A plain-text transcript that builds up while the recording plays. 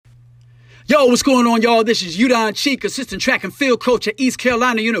Yo, what's going on, y'all? This is Udon Cheek, assistant track and field coach at East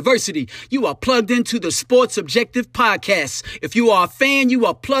Carolina University. You are plugged into the Sports Objective Podcast. If you are a fan, you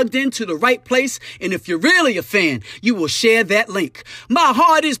are plugged into the right place. And if you're really a fan, you will share that link. My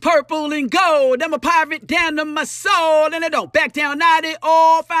heart is purple and gold. I'm a pirate down to my soul. And I don't back down, not at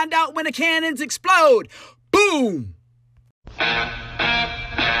all. Find out when the cannons explode. Boom!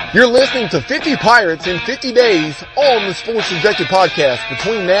 You're listening to 50 Pirates in 50 Days on the Sports Objective Podcast.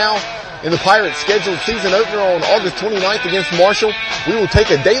 Between now and the Pirates' scheduled season opener on August 29th against Marshall, we will take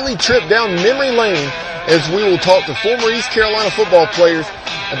a daily trip down memory lane as we will talk to former East Carolina football players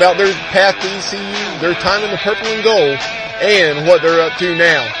about their path to ECU, their time in the purple and gold, and what they're up to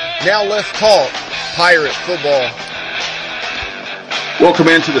now. Now let's talk Pirate football. Welcome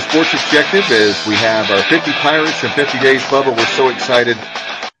into the Sports Objective as we have our 50 Pirates in 50 Days. Bubba, we're so excited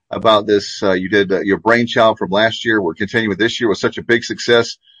about this. You did your brainchild from last year. We're continuing this year with such a big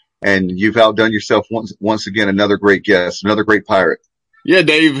success, and you've outdone yourself once again. Another great guest, another great Pirate. Yeah,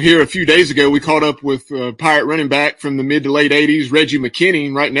 Dave, here a few days ago, we caught up with Pirate running back from the mid to late 80s, Reggie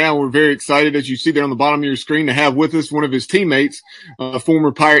McKinney. Right now, we're very excited, as you see there on the bottom of your screen, to have with us one of his teammates,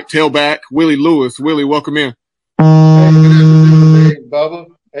 former Pirate tailback, Willie Lewis. Willie, welcome in. Hey, good afternoon, Dave, Bubba.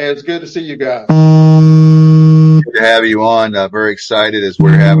 Hey, it's good to see you guys. Good to have you on. Very excited as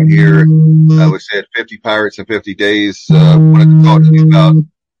we're having here. We said 50 Pirates in 50 days. Wanted to talk to you about,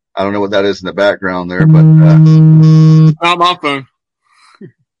 I don't know what that is in the background there, but Not my phone.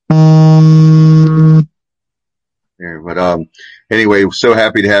 Yeah, but anyway, so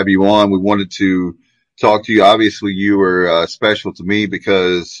happy to have you on. We wanted to talk to you. Obviously, you were special to me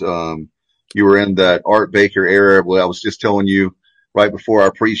because you were in that Art Baker era. Well, I was just telling you right before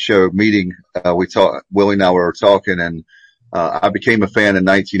our pre-show meeting, Willie and I were talking, and I became a fan in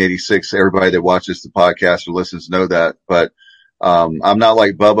 1986. Everybody that watches the podcast or listens know that. But I'm not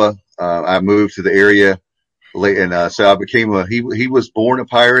like Bubba. I moved to the area late, and so I became he was born a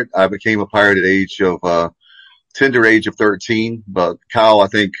Pirate. I became a Pirate at tender age of 13. But Kyle, I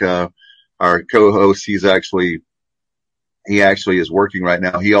think our co-host, he actually is working right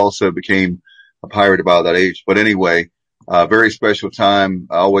now. He also became a Pirate about that age. But anyway, very special time.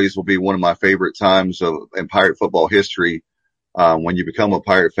 Always will be one of my favorite times in Pirate football history, when you become a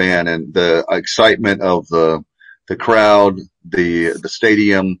Pirate fan, and the excitement of the crowd, the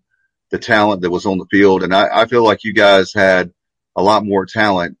stadium, the talent that was on the field. And I feel like you guys had a lot more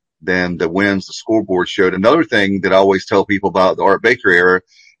talent than the wins the scoreboard showed. Another thing that I always tell people about the Art Baker era,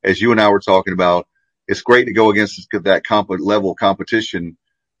 as you and I were talking about, it's great to go against that level of competition.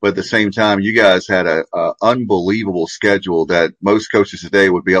 But at the same time, you guys had a unbelievable schedule that most coaches today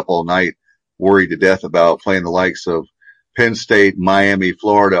would be up all night worried to death about, playing the likes of Penn State, Miami,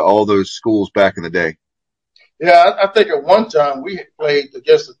 Florida, all those schools back in the day. Yeah, I think at one time we had played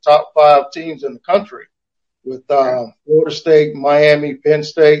against the top 5 teams in the country with Florida State, Miami, Penn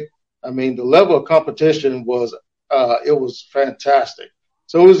State. I mean, the level of competition was it was fantastic.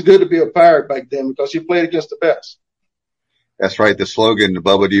 So it was good to be a Pirate back then because you played against the best. That's right. The slogan,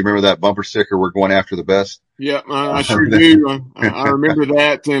 Bubba, do you remember that bumper sticker? We're going after the best. Yeah, I sure do. I remember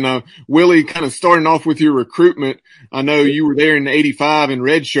that. And Willie, kind of starting off with your recruitment, I know you were there in '85 and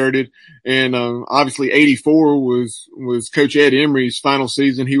redshirted, and obviously '84 was Coach Ed Emery's final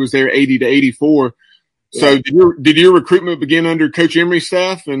season. He was there '80 to '84. So did your recruitment begin under Coach Emery's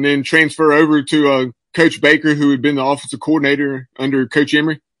staff and then transfer over to Coach Baker, who had been the offensive coordinator under Coach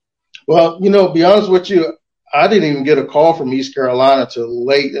Emery? Well, to be honest with you, I didn't even get a call from East Carolina till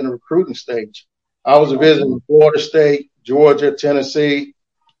late in the recruiting stage. I was visiting Florida State, Georgia, Tennessee.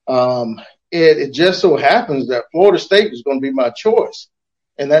 It just so happens that Florida State was going to be my choice.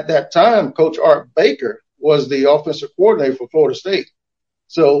 And at that time, Coach Art Baker was the offensive coordinator for Florida State.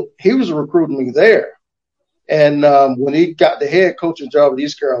 So he was recruiting me there. And when he got the head coaching job at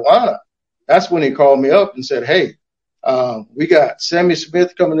East Carolina, that's when he called me up and said, hey, we got Sammy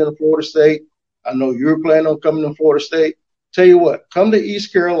Smith coming into Florida State. I know you're planning on coming to Florida State. Tell you what, come to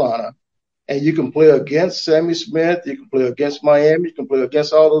East Carolina, and you can play against Sammy Smith. You can play against Miami. You can play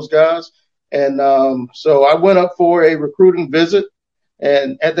against all those guys. And so I went up for a recruiting visit.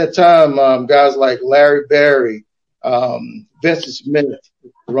 And at that time, guys like Larry Berry, Vincent Smith,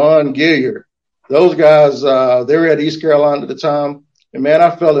 Ron Gilliard, those guys, they were at East Carolina at the time. And, man,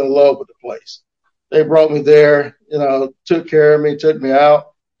 I fell in love with the place. They brought me there, took care of me, took me out.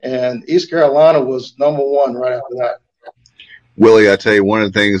 And East Carolina was number one right after that. Willie, I tell you, one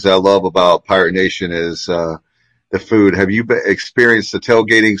of the things I love about Pirate Nation is the food. Have you experienced the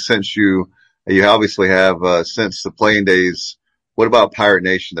tailgating since you obviously have since the playing days? What about Pirate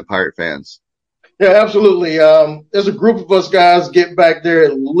Nation, the Pirate fans? Yeah, absolutely. There's a group of us guys get back there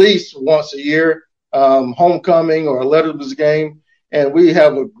at least once a year, homecoming or a Letterman's game, and we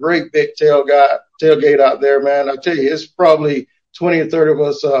have a great big tailgate out there, man. I tell you, it's probably 20 or 30 of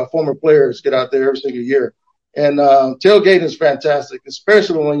us former players get out there every single year. And tailgating is fantastic,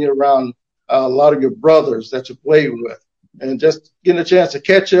 especially when you're around a lot of your brothers that you played with, and just getting a chance to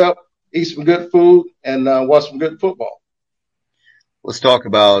catch up, eat some good food, and watch some good football. Let's talk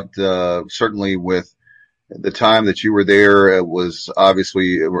about certainly with the time that you were there. It was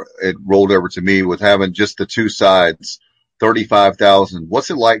obviously it rolled over to me with having just the two sides, 35,000. What's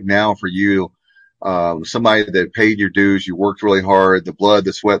it like now for you? Somebody that paid your dues, you worked really hard, the blood,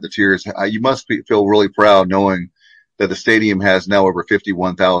 the sweat, the tears. You must feel really proud knowing that the stadium has now over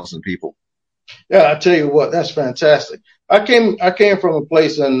 51,000 people. Yeah, I tell you what, that's fantastic. I came from a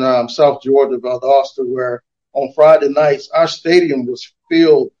place in South Georgia, Valdosta, where on Friday nights, our stadium was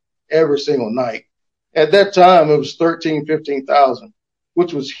filled every single night. At that time, it was 15,000,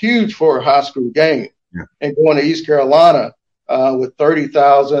 which was huge for a high school game. Yeah. And going to East Carolina with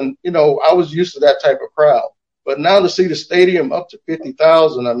 30,000, I was used to that type of crowd. But now to see the stadium up to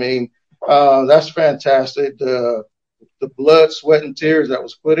 50,000, I mean, that's fantastic. The blood, sweat, and tears that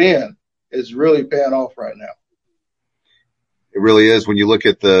was put in is really paying off right now. It really is. When you look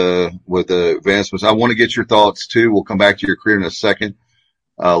at the advancements, I want to get your thoughts too. We'll come back to your career in a second.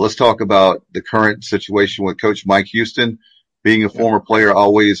 Let's talk about the current situation with Coach Mike Houston. Being a former player,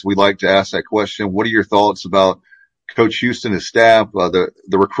 always we like to ask that question. What are your thoughts about Coach Houston, his staff? The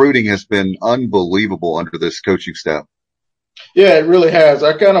recruiting has been unbelievable under this coaching staff. Yeah, it really has.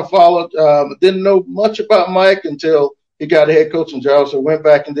 I kind of followed, didn't know much about Mike until he got a head coaching job. So went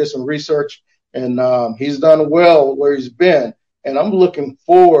back and did some research, and he's done well where he's been. And I'm looking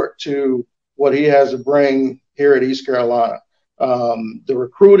forward to what he has to bring here at East Carolina. The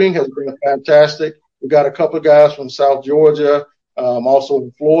recruiting has been fantastic. We've got a couple of guys from South Georgia, also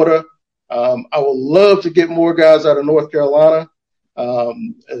in Florida. I would love to get more guys out of North Carolina.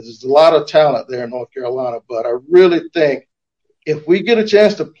 There's a lot of talent there in North Carolina, but I really think if we get a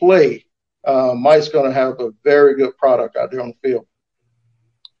chance to play, Mike's going to have a very good product out there on the field.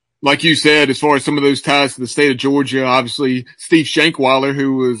 Like you said, as far as some of those ties to the state of Georgia, obviously Steve Shankweiler,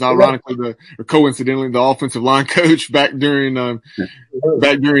 who was ironically coincidentally the offensive line coach back during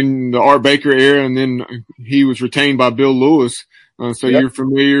the Art Baker era, and then he was retained by Bill Lewis. So you're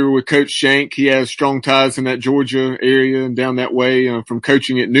familiar with Coach Shank. He has strong ties in that Georgia area and down that way from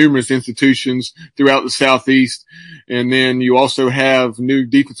coaching at numerous institutions throughout the Southeast. And then you also have new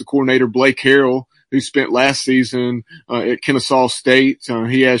defensive coordinator Blake Harrell, who spent last season at Kennesaw State.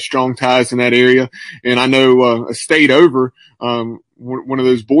 He has strong ties in that area. And I know a state over, one of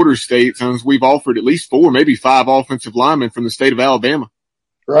those border states, we've offered at least 4, maybe 5 offensive linemen from the state of Alabama.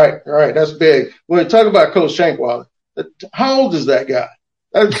 Right. That's big. When we talk about Coach Shankweiler, how old is that guy?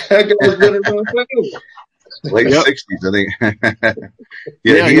 That guy's been around late 60s, I think.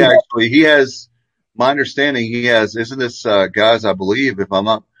 He has, my understanding, isn't this guys, I believe, if I'm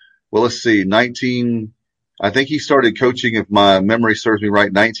not, well, let's see, I think he started coaching, if my memory serves me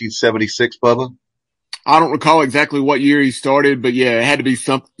right, 1976, Bubba? I don't recall exactly what year he started, but yeah, it had to be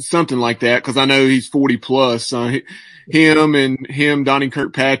something like that, because I know he's 40 plus. Him, Donnie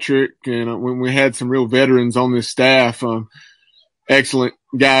Kirkpatrick, and when we had some real veterans on this staff, excellent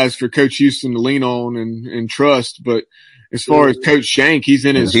guys for Coach Houston to lean on and trust. But as far as Coach Shank, he's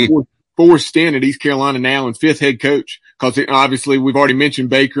in his fourth stint at East Carolina now and 5th head coach. Because obviously we've already mentioned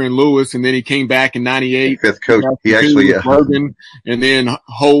Baker and Lewis, and then he came back in '98. 5th coach. He actually, Bergen, and then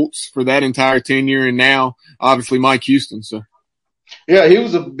Holtz for that entire tenure, and now obviously Mike Houston. So, yeah, he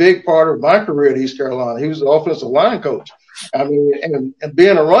was a big part of my career at East Carolina. He was the offensive line coach. I mean, and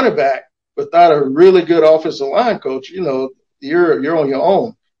being a running back without a really good offensive line coach, you're on your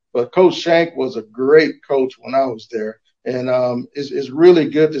own. But Coach Shank was a great coach when I was there, and it's really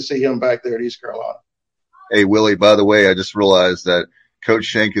good to see him back there at East Carolina. Hey, Willie, by the way, I just realized that Coach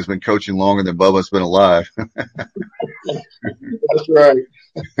Shank has been coaching longer than Bubba's been alive. That's right.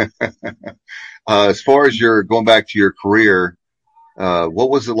 As far as going back to your career, what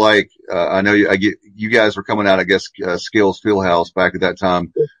was it like? I know you guys were coming out, I guess, Skills Fieldhouse back at that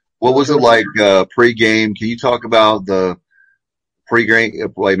time. What was it like pregame? Can you talk about the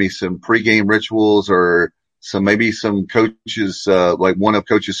pregame, maybe some pregame rituals or maybe some coaches, like one of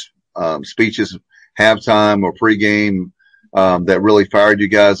Coach's speeches, halftime or pregame, that really fired you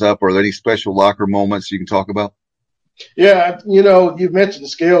guys up? Are there any special locker moments you can talk about? Yeah, you mentioned the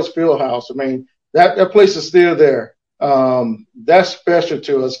Scales Fieldhouse. I mean, that place is still there. That's special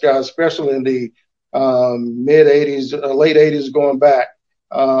to us guys, especially in the mid 80s, late 80s going back.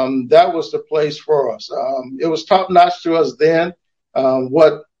 that was the place for us. It was top notch to us then.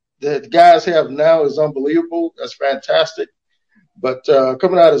 What the guys have now is unbelievable. That's fantastic. But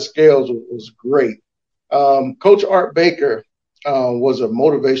coming out of Scales was great. Coach Art Baker was a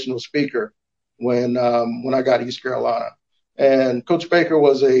motivational speaker when I got to East Carolina, and Coach Baker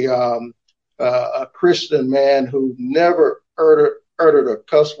was a Christian man who never uttered a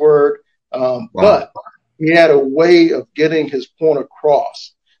cuss word, but he had a way of getting his point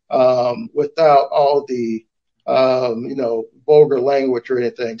across without all the vulgar language or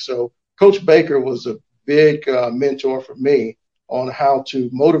anything. So Coach Baker was a big mentor for me on how to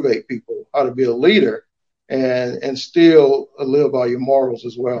motivate people, how to be a leader, and still live by your morals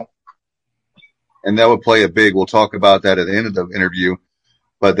as well. And that would play we'll talk about that at the end of the interview,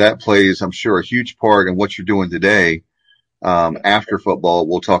 but that plays, I'm sure, a huge part in what you're doing today. After football,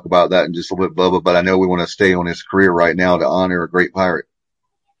 we'll talk about that in just a little bit, Bubba, but I know we want to stay on his career right now to honor a great Pirate.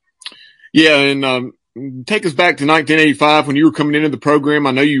 Yeah, and take us back to 1985 when you were coming into the program.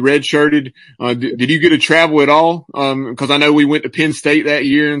 I know you redshirted. Did you get to travel at all? Because I know we went to Penn State that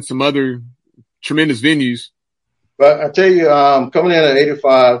year and some other tremendous venues. But I tell you, coming in at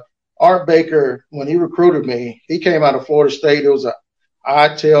 85, Art Baker, when he recruited me, he came out of Florida State. It was a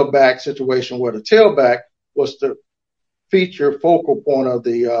tailback situation where the tailback was the feature focal point of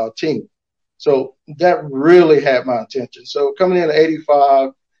the team. So that really had my attention. So coming in at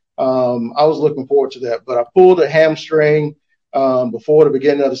 85, I was looking forward to that. But I pulled a hamstring before the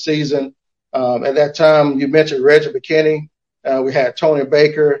beginning of the season. At that time, you mentioned Reggie McKinney. We had Tony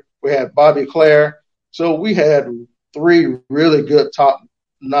Baker. We had Bobby Claire. So we had 3 really good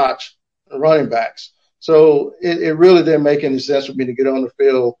top-notch running backs. So it really didn't make any sense for me to get on the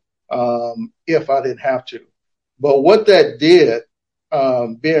field if I didn't have to. But what that did,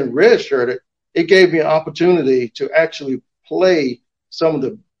 being redshirted, it gave me an opportunity to actually play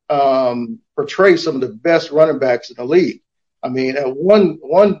portray some of the best running backs in the league. I mean, at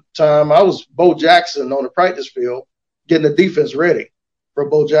one time, I was Bo Jackson on the practice field getting the defense ready for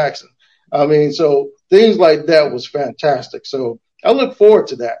Bo Jackson. I mean, so things like that was fantastic. So I look forward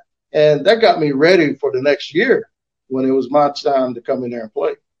to that. And that got me ready for the next year when it was my time to come in there and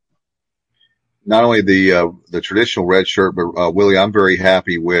play. Not only the traditional red shirt, but Willie, I'm very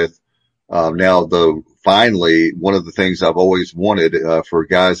happy with now finally one of the things I've always wanted for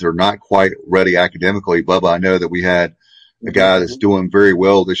guys that are not quite ready academically. Bubba, I know that we had a guy that's doing very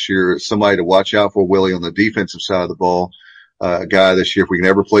well this year, somebody to watch out for, Willie, on the defensive side of the ball. A guy this year, if we can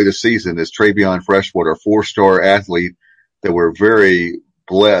ever play this season, is Travion Freshwater, a 4-star athlete that we're very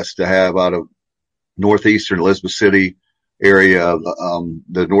blessed to have out of northeastern Elizabeth City area,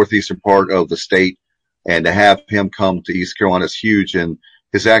 the northeastern part of the state, and to have him come to East Carolina is huge. And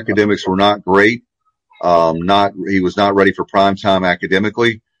his academics were not great. He was not ready for prime time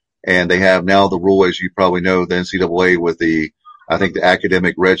academically. And they have now the rule, as you probably know, the NCAA with I think the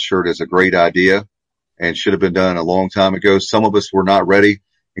academic red shirt is a great idea and should have been done a long time ago. Some of us were not ready,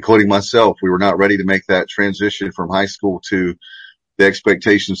 including myself. We were not ready to make that transition from high school to the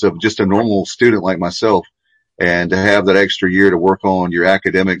expectations of just a normal student like myself. And to have that extra year to work on your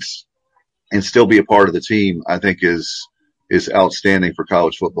academics and still be a part of the team, I think is outstanding for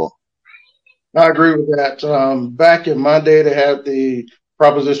college football. I agree with that. Back in my day, they had the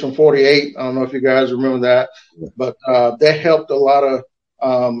Proposition 48. I don't know if you guys remember that, but that helped a lot of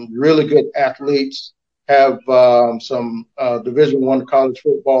really good athletes have some Division I college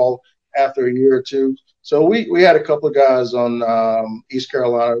football after a year or two. So we had a couple of guys on East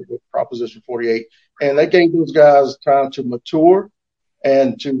Carolina with Proposition 48, and that gave those guys time to mature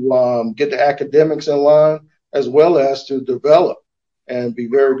and to get the academics in line, as well as to develop and be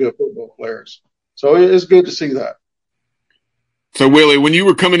very good football players. So it's good to see that. So, Willie, when you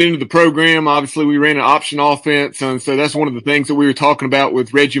were coming into the program, obviously we ran an option offense, and so that's one of the things that we were talking about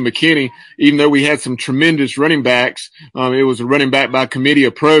with Reggie McKinney. Even though we had some tremendous running backs, it was a running back by committee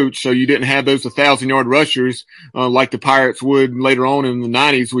approach, so you didn't have those 1,000-yard rushers like the Pirates would later on in the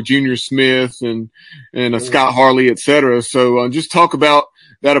 90s with Junior Smith and Scott Harley, et cetera. So just talk about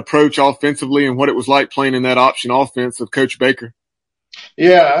that approach offensively and what it was like playing in that option offense of Coach Baker.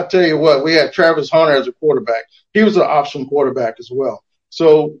 Yeah, I tell you what, we had Travis Hunter as a quarterback. He was an option quarterback as well.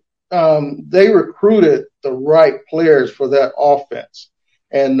 So they recruited the right players for that offense.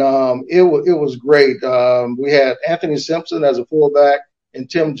 And it was great. We had Anthony Simpson as a fullback and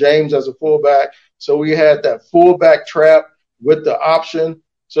Tim James as a fullback. So we had that fullback trap with the option.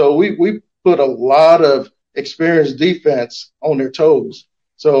 So we put a lot of experienced defense on their toes.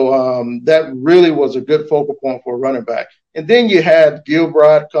 So that really was a good focal point for a running back. And then you had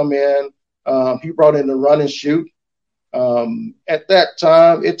Gilbride come in. He brought in the run and shoot. At that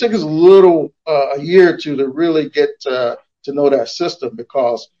time, it took us a year or two to really get to know that system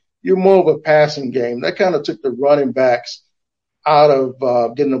because you're more of a passing game. That kind of took the running backs out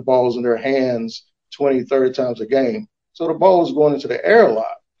of getting the balls in their hands 20, 30 times a game. So the ball was going into the air a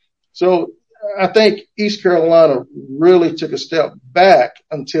lot. So I think East Carolina really took a step back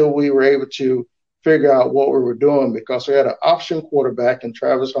until we were able to figure out what we were doing because we had an option quarterback in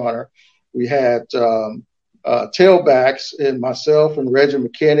Travis Hunter. We had tailbacks in myself and Reggie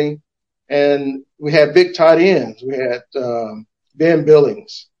McKinney, and we had big tight ends. We had Ben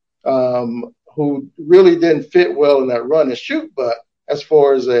Billings, who really didn't fit well in that run and shoot, but as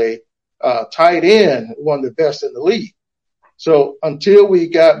far as a tight end, one of the best in the league. So until we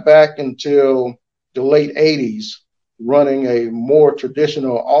got back until the late 80s, running a more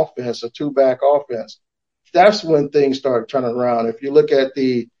traditional offense, a two-back offense, that's when things started turning around. If you look at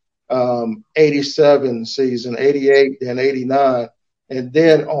the 87 season, 88, then 89, and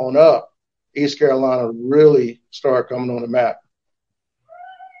then on up, East Carolina really started coming on the map.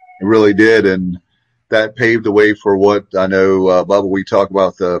 It really did, and that paved the way for what I know, Bubba, we talk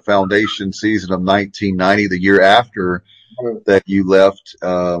about the foundation season of 1990, the year after that you left,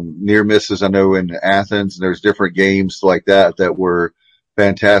 near misses, I know, in Athens, and there's different games like that were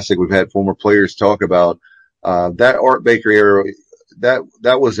fantastic. We've had former players talk about that Art Baker era.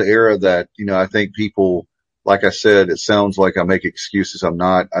 That was the era that, I think people, like I said, it sounds like I make excuses. I'm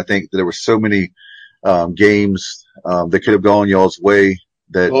not. I think there were so many games that could have gone y'all's way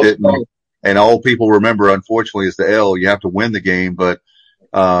that didn't. And all people remember, unfortunately, is the L. You have to win the game, but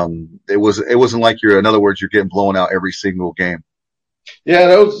it wasn't like in other words, you're getting blown out every single game. Yeah,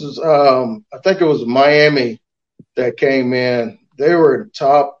 that was I think it was Miami that came in. They were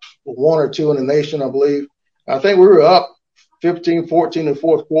top 1 or 2 in the nation, I believe. I think we were up 15-14 in the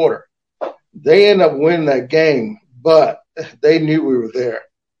fourth quarter. They ended up winning that game, but they knew we were there.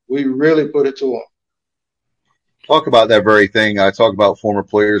 We really put it to them. Talk about that very thing. I talk about former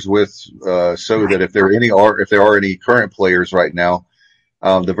players with so that if there are any current players right now,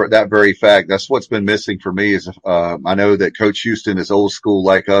 that very fact, that's what's been missing for me is I know that Coach Houston is old school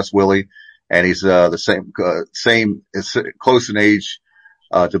like us, Willie, and he's the same is close in age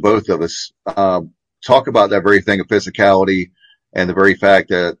to both of us. Talk about that very thing of physicality and the very fact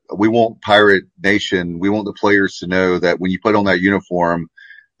that we want Pirate Nation, we want the players to know that when you put on that uniform,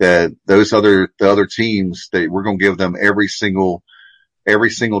 that the other teams, that we're going to give them every single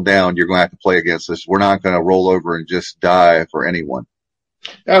down you're going to have to play against us. We're not going to roll over and just die for anyone.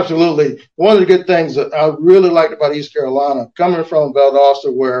 Absolutely. One of the good things that I really liked about East Carolina, coming from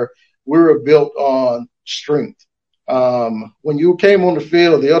Valdosta, where we were built on strength. When you came on the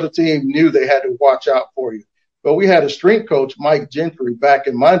field, the other team knew they had to watch out for you. But we had a strength coach, Mike Gentry, back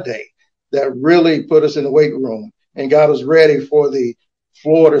in my day that really put us in the weight room and got us ready for the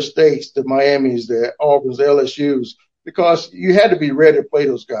Florida States, the Miamis, the Auburn's, the LSUs, because you had to be ready to play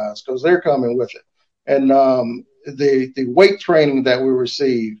those guys because they're coming with it. And the weight training that we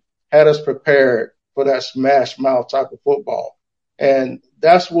received had us prepared for that smash mouth type of football. And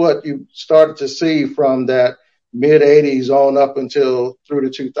that's what you started to see from that mid-'80s on up until through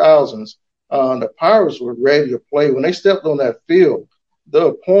the 2000s. The Pirates were ready to play. When they stepped on that field,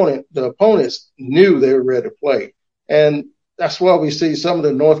 the opponents knew they were ready to play. And that's why we see some of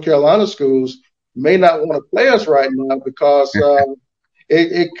the North Carolina schools may not want to play us right now because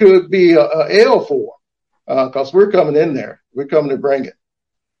it could be a L for them because we're coming in there. We're coming to bring it.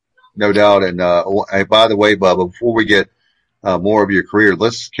 No doubt. And by the way, Bubba, before we get more of your career,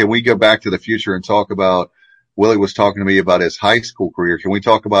 can we go back to the future and talk about, Willie was talking to me about his high school career. Can we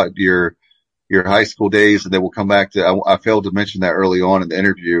talk about your high school days, and then we'll come back to, I failed to mention that early on in the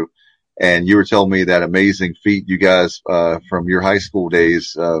interview, and you were telling me that amazing feat you guys, from your high school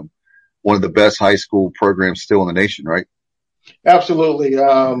days, one of the best high school programs still in the nation, right? Absolutely.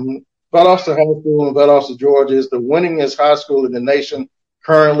 Valdosta High School in Valdosta, Georgia is the winningest high school in the nation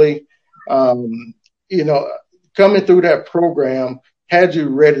currently. Coming through that program had you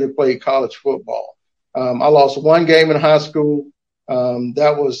ready to play college football. I lost one game in high school.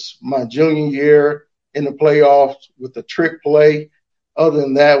 That was my junior year in the playoffs with the trick play. Other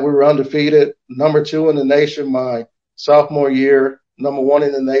than that, we were undefeated, number 2 in the nation my sophomore year, number 1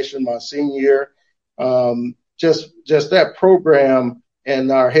 in the nation my senior year. Just that program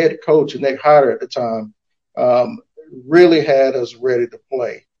and our head coach, Nick Hyder at the time, really had us ready to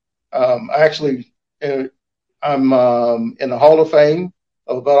play. I'm in the Hall of Fame,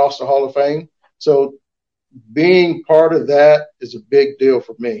 of Valdosta Hall of Fame. So being part of that is a big deal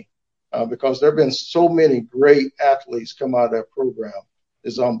for me because there have been so many great athletes come out of that program.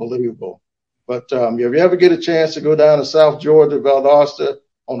 It's unbelievable. But if you ever get a chance to go down to South Georgia, Valdosta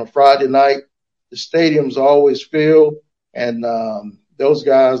on a Friday night, the stadium's always filled, and those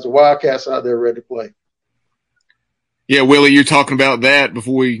guys, the Wildcats out there ready to play. Yeah, Willie, you're talking about that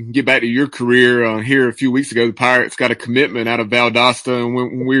before we get back to your career. Here a few weeks ago, the Pirates got a commitment out of Valdosta, and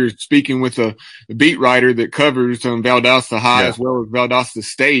when we were speaking with a beat writer that covers Valdosta High as well as Valdosta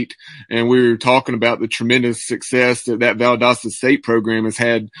State, and we were talking about the tremendous success that Valdosta State program has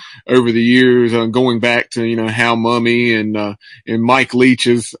had over the years, going back to Hal Mummy and Mike Leach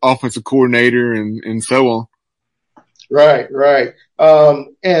as offensive coordinator and so on. Right.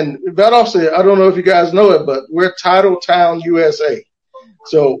 And Valdosta, I don't know if you guys know it, but we're Title Town, USA.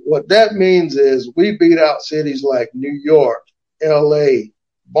 So what that means is we beat out cities like New York, LA,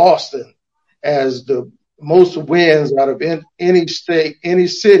 Boston as the most wins out of any state, any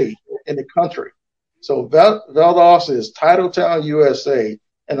city in the country. So Valdosta is Title Town, USA.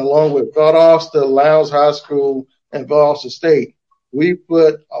 And along with Valdosta, Lowndes High School, and Valdosta State, we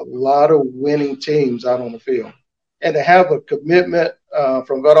put a lot of winning teams out on the field. And to have a commitment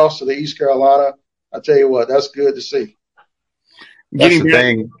from Valdosta to East Carolina, I tell you what, that's good to see. That's the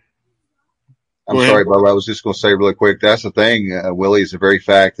thing. I'm sorry, Bubba. I was just going to say really quick. That's the thing, Willie, is the very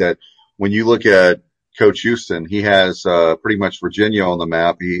fact that when you look at Coach Houston, he has pretty much Virginia on the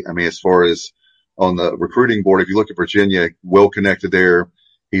map. As far as on the recruiting board, if you look at Virginia, well connected there.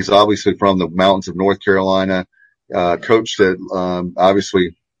 He's obviously from the mountains of North Carolina, coached at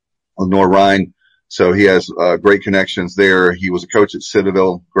obviously on North Rhine. So he has great connections there. He was a coach at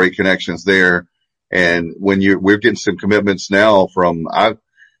Citadel, great connections there. And when we're getting some commitments now from, I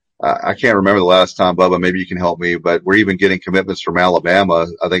can't remember the last time, Bubba, maybe you can help me, but we're even getting commitments from Alabama.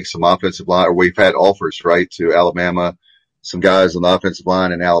 I think some offensive line, or we've had offers, right, to Alabama, some guys on the offensive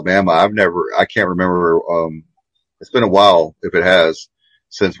line in Alabama. I can't remember, it's been a while, if it has,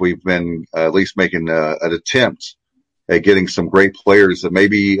 since we've been at least making an attempt at getting some great players that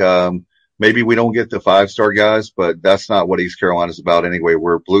maybe we don't get the 5-star guys, but that's not what East Carolina is about anyway.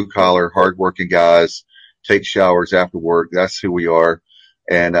 We're blue collar, hardworking guys, take showers after work. That's who we are.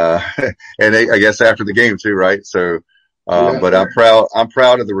 And I guess after the game too, right? So, but I'm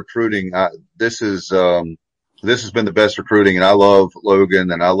proud of the recruiting. This has been the best recruiting, and I love Logan,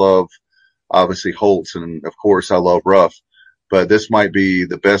 and I love obviously Holtz, and of course I love Ruff, but this might be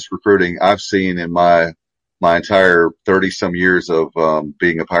the best recruiting I've seen in my entire 30 some years of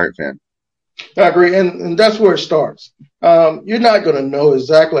being a Pirate fan. I agree, and that's where it starts. You're not going to know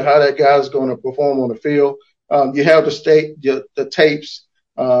exactly how that guy's going to perform on the field. You have the tapes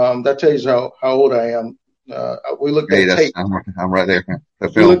that tells you how old I am. We looked at tape. I'm right there.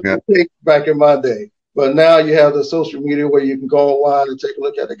 We looked at tape back in my day, but now you have the social media where you can go online and take a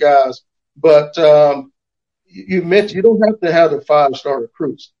look at the guys. But you mentioned you don't have to have the 5-star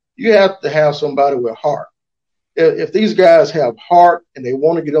recruits. You have to have somebody with heart. If these guys have heart and they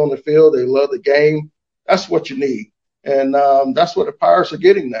want to get on the field, they love the game, that's what you need. And that's what the Pirates are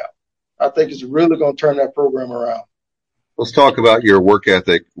getting now. I think it's really going to turn that program around. Let's talk about your work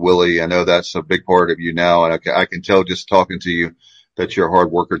ethic, Willie. I know that's a big part of you now, and I can tell just talking to you that you're a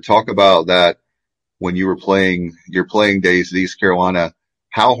hard worker. Talk about that when you were playing your playing days at East Carolina.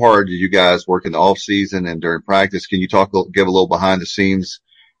 How hard did you guys work in the off season and during practice? Can you give a little behind the scenes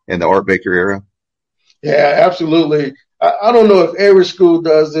in the Art Baker era? Yeah, absolutely. I don't know if every school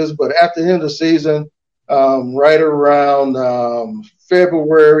does this, but at the end of the season, right around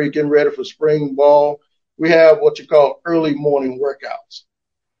February, getting ready for spring ball, we have what you call early morning workouts.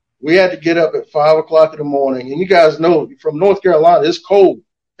 We had to get up at 5 o'clock in the morning. And you guys know from North Carolina, it's cold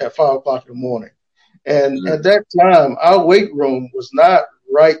at 5 o'clock in the morning. And at that time, our weight room was not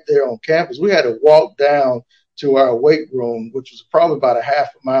right there on campus. We had to walk down to our weight room, which was probably about a half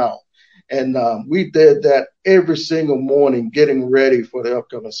a mile. And we did that every single morning, getting ready for the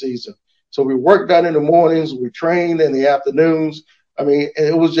upcoming season. So we worked out in the mornings. We trained in the afternoons. I mean,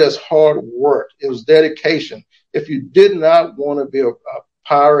 it was just hard work. It was dedication. If you did not want to be a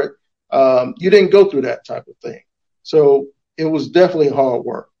Pirate, you didn't go through that type of thing. So it was definitely hard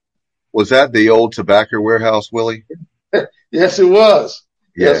work. Was that the old tobacco warehouse, Willie? Yes, it was.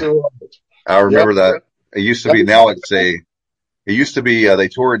 Yeah. Yes, it was. I remember that. It used to be, now it used to be, they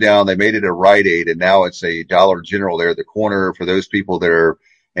tore it down. They made it a Rite Aid, and now it's a Dollar General there. The corner for those people that are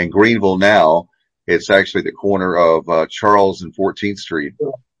in Greenville now, it's actually the corner of Charles and 14th Street.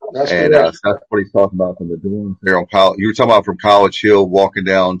 That's what he's talking about from the dorms there on College. You were talking about from College Hill walking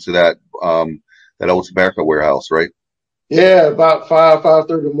down to that old tobacco warehouse, right? Yeah, about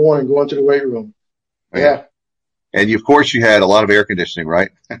 5:30 in the morning, going to the weight room. Yeah. And of course you had a lot of air conditioning,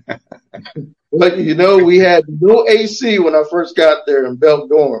 right? But we had no AC when I first got there in Belk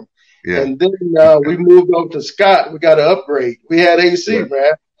Dorm. Yeah. And then we moved over to Scott. We got an upgrade. We had AC, Yeah.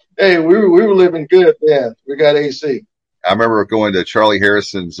 man. Hey, we were living good then. We got AC. I remember going to Charlie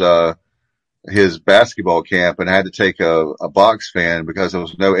Harrison's, his basketball camp, and I had to take a box fan because there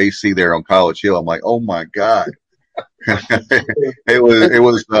was no AC there on College Hill. I'm like, oh my God. It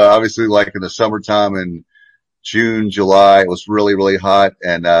was obviously like in the summertime in June, July. It was really, really hot.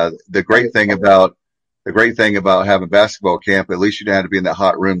 And, the great thing about having basketball camp, at least you didn't have to be in that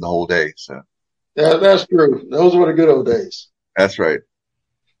hot room the whole day. So Yeah, that's true. Those were the good old days. that's right.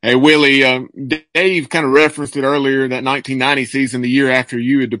 Hey, Willie, Dave kind of referenced it earlier, that 1990 season, the year after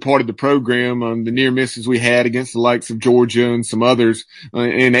you had departed the program, the near misses we had against the likes of Georgia and some others.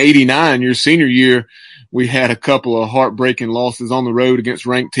 In 89, your senior year, we had a couple of heartbreaking losses on the road against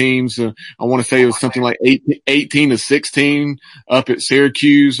ranked teams. I want to say it was something like 18-16 up at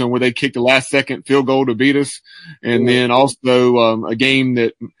Syracuse, where they kicked the last second field goal to beat us. And then also, a game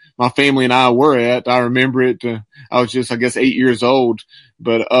that my family and I were at. I remember it. I was just, I guess, 8 years old,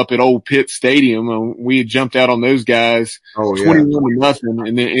 but up at Old Pitt Stadium, we had jumped out on those guys 21-0,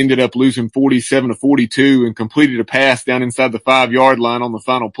 and then ended up losing 47-42 and completed a pass down inside the 5-yard line on the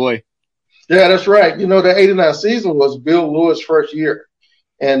final play. Yeah, that's right. You know, the 89 season was Bill Lewis' first year.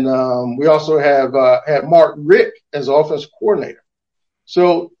 And we also have had Mark Rick as offensive coordinator.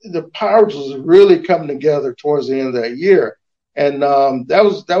 So the Pirates was really coming together towards the end of that year. And that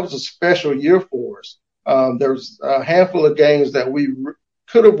was a special year for us. There was a handful of games that we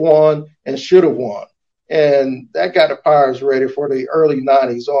could have won and should have won. And that got the Pirates ready for the early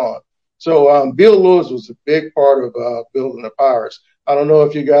 90s on. So Bill Lewis was a big part of building the Pirates. I don't know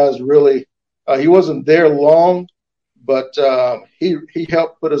if you guys really he wasn't there long, but he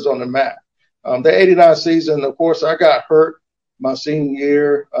helped put us on the map. The 89 season, of course, I got hurt my senior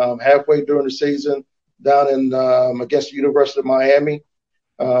year halfway during the season down in against the University of Miami.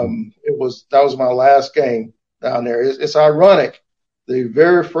 That was my last game down there. It's ironic. The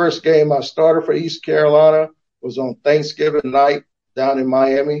very first game I started for East Carolina was on Thanksgiving night down in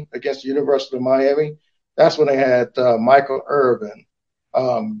Miami against the University of Miami. That's when they had Michael Irvin,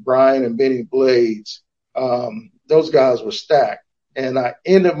 Brian and Benny Blades. Those guys were stacked. And I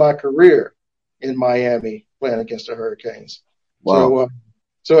ended my career in Miami playing against the Hurricanes. Wow.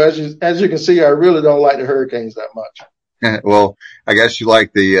 So as you can see, I really don't like the Hurricanes that much. Well, I guess you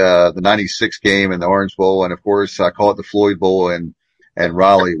like the 96 game and the Orange Bowl. And of course, I call it the Floyd Bowl and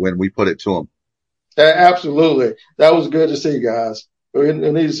Raleigh when we put it to them. Absolutely. That was good to see, guys. We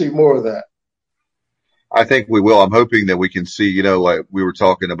need to see more of that. I think we will. I'm hoping that we can see, like we were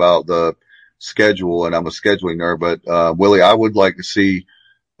talking about the schedule, and I'm a scheduling nerd, but, Willie, I would like to see,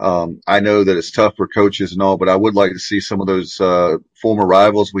 I know that it's tough for coaches and all, but I would like to see some of those, former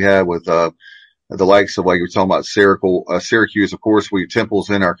rivals we had with, the likes of, like you were talking about Syracuse, of course, Temple's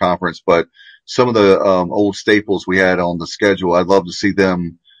in our conference, but some of the, old staples we had on the schedule, I'd love to see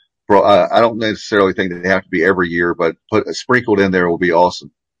them. I don't necessarily think that they have to be every year, but sprinkled in there will be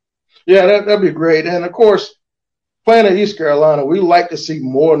awesome. Yeah, that'd be great. And of course, playing at East Carolina, we like to see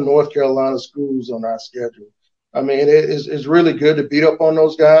more North Carolina schools on our schedule. I mean, it's really good to beat up on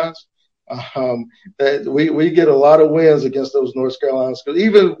those guys. We get a lot of wins against those North Carolina schools.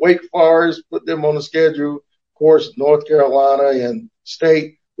 Even Wake Forest, put them on the schedule. Of course, North Carolina and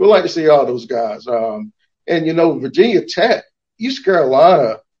State. We like to see all those guys. And Virginia Tech, East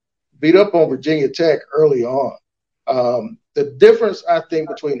Carolina beat up on Virginia Tech early on. The difference, I think,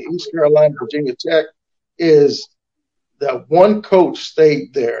 between East Carolina and Virginia Tech is that one coach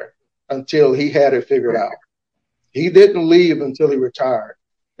stayed there until he had it figured out. He didn't leave until he retired.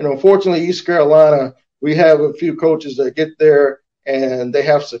 And unfortunately, East Carolina, we have a few coaches that get there and they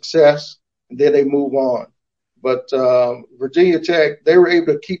have success, and then they move on. But Virginia Tech, they were able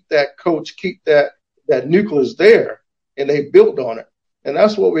to keep that coach, keep that nucleus there, and they built on it. And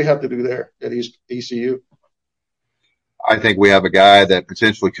that's what we have to do there at ECU. I think we have a guy that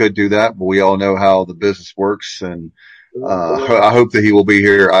potentially could do that, but we all know how the business works. And, I hope that he will be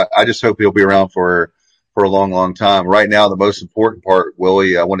here. I just hope he'll be around for a long, long time. Right now, the most important part,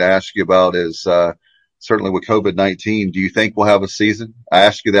 Willie, I want to ask you about is, certainly with COVID-19, do you think we'll have a season? I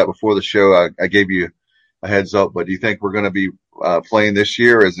asked you that before the show. I gave you a heads up, but do you think we're going to be, playing this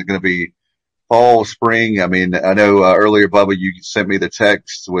year? Or is it going to be fall, spring? I mean, I know, earlier, Bubba, you sent me the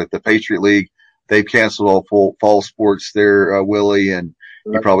text with the Patriot League. They've canceled all fall sports there, Willie, and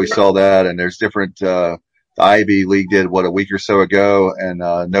you probably saw that. And there's different, the Ivy League did a week or so ago, and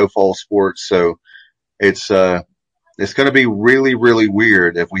no fall sports. So it's going to be really, really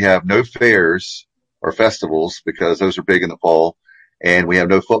weird if we have no fairs or festivals, because those are big in the fall, and we have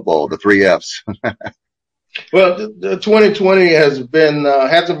no football, the 3 Fs. Well, the 2020 hasn't been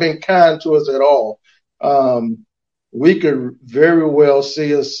kind to us at all. We could very well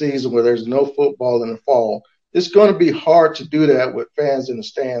see a season where there's no football in the fall. It's going to be hard to do that with fans in the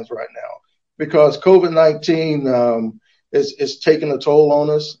stands right now because COVID-19 is taking a toll on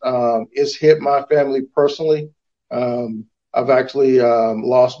us. It's hit my family personally. I've actually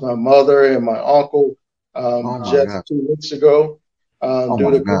lost my mother and my uncle just 2 weeks ago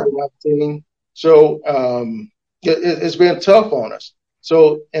due to COVID-19. So it's been tough on us.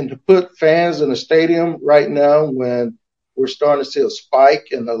 So, and to put fans in the stadium right now when we're starting to see a spike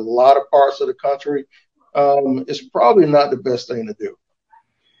in a lot of parts of the country, is probably not the best thing to do.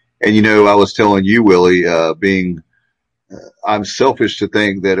 And, I was telling you, Willie, I'm selfish to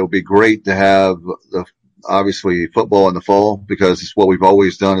think that it'll be great to have obviously football in the fall because it's what we've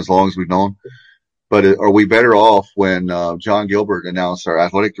always done as long as we've known. But are we better off when John Gilbert announced, our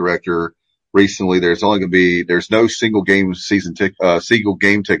athletic director, recently, there's no single game single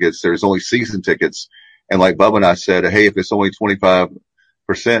game tickets. There's only season tickets. And like Bubba and I said, hey, if it's only 25%,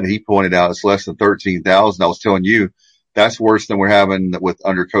 he pointed out it's less than 13,000. I was telling you that's worse than we're having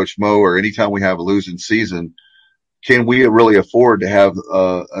under Coach Mo or anytime we have a losing season. Can we really afford to have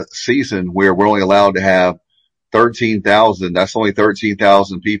a season where we're only allowed to have 13,000? That's only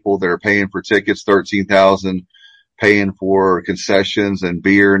 13,000 people that are paying for tickets, 13,000 paying for concessions and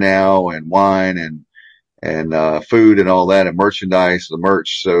beer now and wine and food and all that and merchandise, the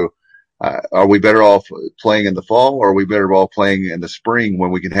merch. So are we better off playing in the fall or are we better off playing in the spring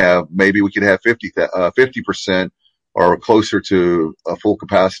when we could have 50% or closer to a full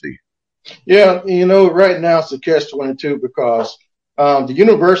capacity? Yeah, right now it's a catch-22 because the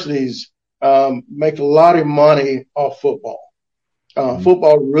universities make a lot of money off football.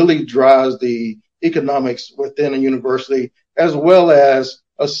 Football really drives the economics within a university as well as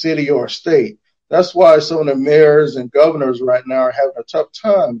a city or a state. That's why some of the mayors and governors right now are having a tough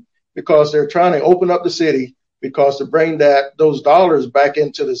time because they're trying to open up the city because to bring those dollars back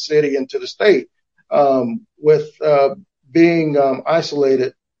into the city, into the state, with being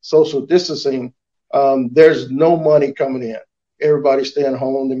isolated, social distancing, there's no money coming in. Everybody's staying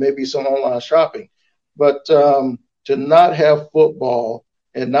home. There may be some online shopping, but to not have football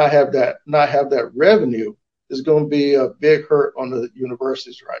and not have that revenue is going to be a big hurt on the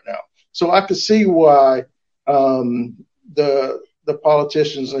universities right now. So I could see why the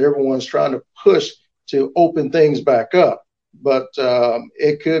politicians and everyone's trying to push to open things back up, but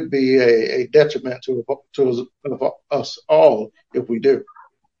it could be a detriment to us all if we do.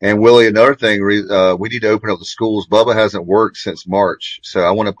 And Willie, another thing, we need to open up the schools. Bubba hasn't worked since March, so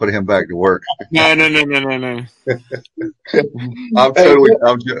I want to put him back to work. No.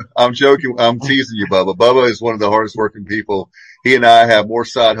 I'm joking. I'm teasing you, Bubba. Bubba is one of the hardest working people. He and I have more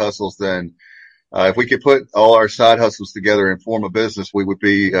side hustles than, if we could put all our side hustles together and form a business, we would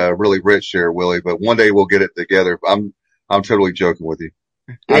be really rich there, Willie. But one day we'll get it together. I'm totally joking with you.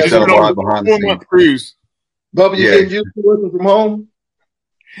 I've done a lot behind the scenes. Cruise. Bubba, you getting used to working from home?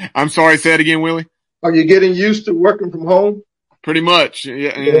 I'm sorry, say it again, Willie. Are you getting used to working from home? Pretty much. Yeah.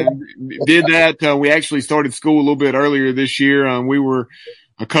 And did that. We actually started school a little bit earlier this year. We were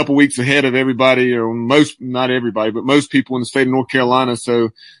a couple weeks ahead of everybody, or not everybody, but most people in the state of North Carolina. So,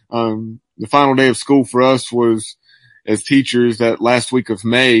 the final day of school for us was as teachers that last week of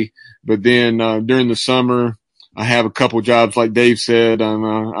May. But then, during the summer, I have a couple jobs, like Dave said.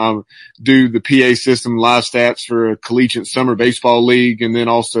 I do the PA system live stats for a collegiate summer baseball league, and then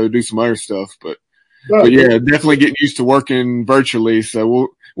also do some other stuff. But yeah, definitely getting used to working virtually. So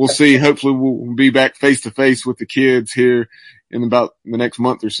we'll see. Hopefully, we'll be back face to face with the kids here in about the next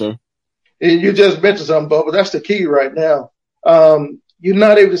month or so. And you just mentioned something, Bubba. That's the key right now. You're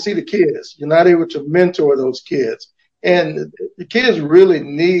not able to see the kids. You're not able to mentor those kids, and the kids really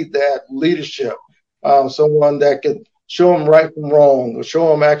need that leadership. Someone that can show them right from wrong, or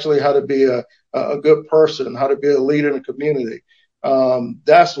show them actually how to be a good person, how to be a leader in the community.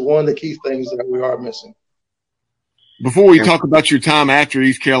 That's one of the key things that we are missing. Before we talk about your time after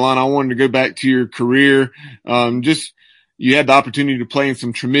East Carolina, I wanted to go back to your career. You had the opportunity to play in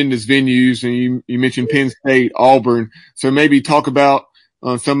some tremendous venues, and you mentioned Penn State, Auburn. So maybe talk about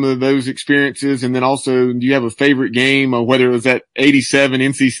some of those experiences, and then also, do you have a favorite game, whether it was that 87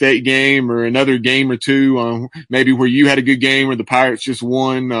 NC State game or another game or two, maybe where you had a good game or the Pirates just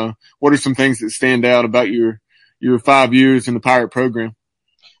won? What are some things that stand out about your 5 years in the Pirate program?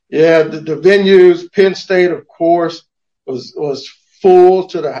 Yeah, the venues, Penn State, of course, was full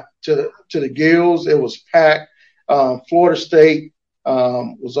to the gills. It was packed. Florida State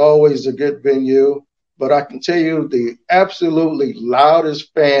was always a good venue. But I can tell you the absolutely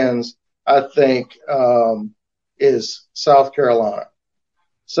loudest fans I think, is South Carolina.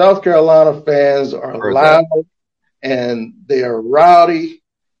 South Carolina fans are loud and they are rowdy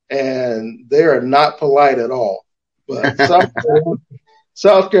and they are not polite at all. But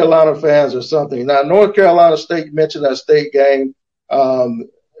South Carolina fans are something. Now, North Carolina State, you mentioned that state game.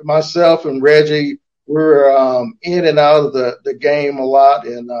 Myself and Reggie, we were in and out of the game a lot.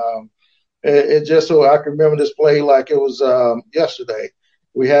 And it just so I can remember this play like it was yesterday.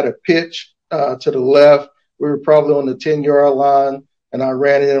 We had a pitch to the left. We were probably on the 10-yard line, and I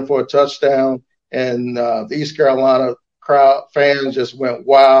ran it in for a touchdown. And the East Carolina crowd fans just went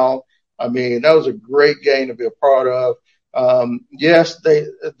wild. I mean, that was a great game to be a part of. Yes,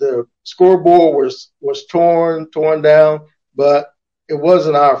 the scoreboard was torn down, but it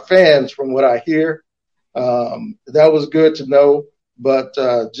wasn't our fans from what I hear. That was good to know, but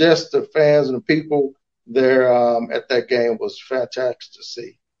just the fans and the people there at that game was fantastic to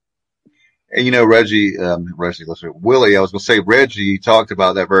see. And Reggie, listen, Willie, I was going to say Reggie talked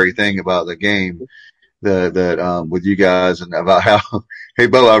about that very thing about the game that with you guys and about how, hey,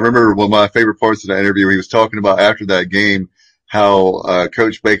 Bo, I remember one of my favorite parts of that interview. He was talking about after that game, how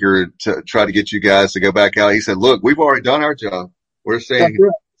Coach Baker tried to get you guys to go back out. He said, look, we've already done our job. We're saying,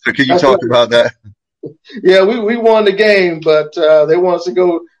 so can you talk about that? Yeah, we won the game, but they want us to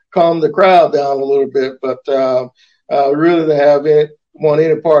go calm the crowd down a little bit, but we really didn't want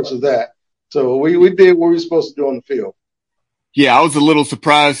any parts of that. So we did what we were supposed to do on the field. Yeah, I was a little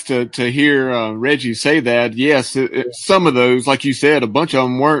surprised to hear Reggie say that. Yes, some of those, like you said, a bunch of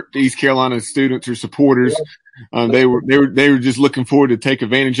them weren't East Carolina students or supporters. They were just looking forward to take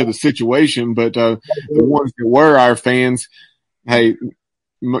advantage of the situation. But the ones that were our fans, hey,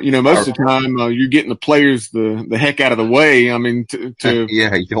 most of the time you're getting the players the heck out of the way. I mean, to you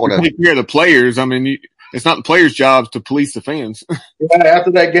don't want to take care of the players. I mean, it's not the players' jobs to police the fans. Yeah,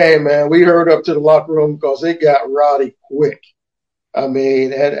 after that game, man, we hurried up to the locker room because it got rowdy quick. I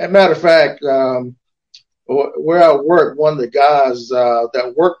mean, and as a matter of fact, where I work, one of the guys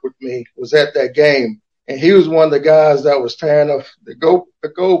that worked with me was at that game, and he was one of the guys that was tearing up the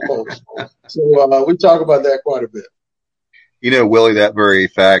goalposts. So we talk about that quite a bit. Willie, that very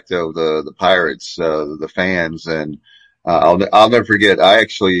fact of the Pirates, the fans, and I'll never forget. I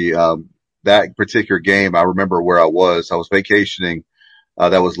actually that particular game, I remember where I was. I was vacationing.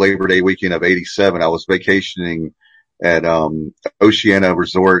 That was Labor Day weekend of '87. I was vacationing at Oceana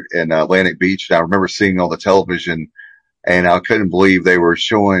Resort in Atlantic Beach. And I remember seeing on the television, and I couldn't believe they were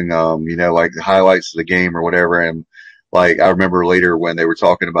showing, like the highlights of the game or whatever. And like I remember later when they were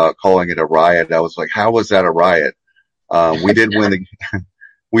talking about calling it a riot, I was like, how was that a riot? We did win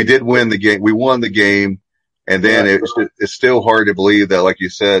the game. We won the game, and then it's still hard to believe that, like you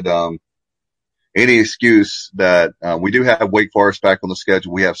said, any excuse that we do have Wake Forest back on the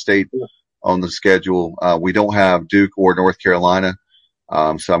schedule. We have State on the schedule. We don't have Duke or North Carolina.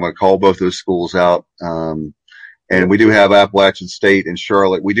 So I'm going to call both those schools out. And we do have Appalachian State and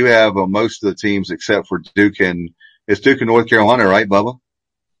Charlotte. We do have most of the teams except for Duke it's Duke and North Carolina, right, Bubba?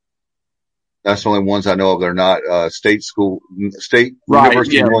 That's the only ones I know of. They're not state right,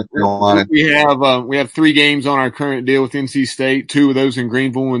 University of North Carolina. We have 3 games on our current deal with NC State, 2 of those in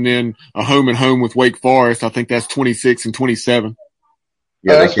Greenville, and then a home and home with Wake Forest. I think that's 26 and 27.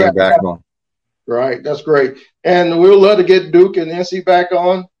 Yeah, they came back on. Right, that's great. And we would love to get Duke and NC back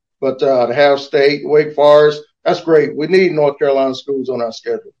on, but to have State, Wake Forest, that's great. We need North Carolina schools on our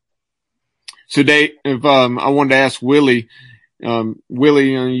schedule. So, Dave, if I wanted to ask Willie,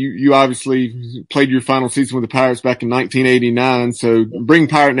 you obviously played your final season with the Pirates back in 1989. So bring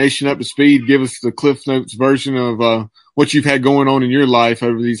Pirate Nation up to speed. Give us the Cliff Notes version of what you've had going on in your life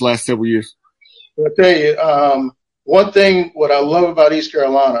over these last several years. I'll tell you, one thing what I love about East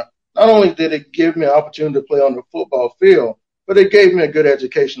Carolina, not only did it give me an opportunity to play on the football field, but it gave me a good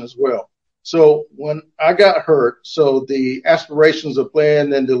education as well. So when I got hurt, so the aspirations of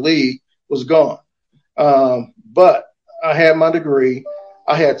playing in the league was gone. But I had my degree.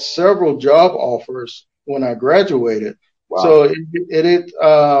 I had several job offers when I graduated. Wow. So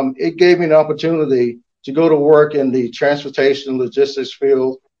it gave me an opportunity to go to work in the transportation logistics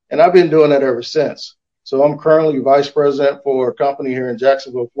field, and I've been doing that ever since. So I'm currently vice president for a company here in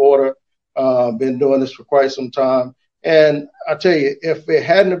Jacksonville, Florida. Been doing this for quite some time. And I tell you, if it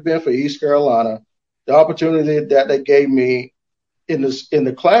hadn't have been for East Carolina, the opportunity that they gave me in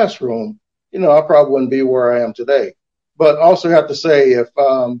the classroom, I probably wouldn't be where I am today. But also have to say, if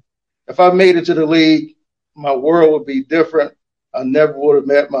I made it to the league, my world would be different. I never would have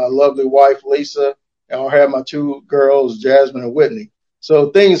met my lovely wife, Lisa, and I had my 2 girls, Jasmine and Whitney.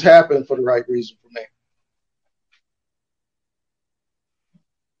 So things happen for the right reason for me.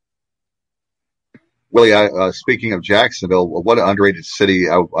 Willie, speaking of Jacksonville, what an underrated city.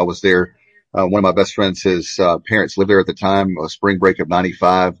 I was there. One of my best friends, his parents lived there at the time, spring break of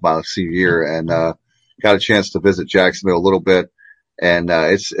 '95, my senior year, and got a chance to visit Jacksonville a little bit. And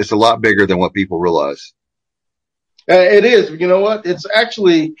it's a lot bigger than what people realize. It is. You know what? It's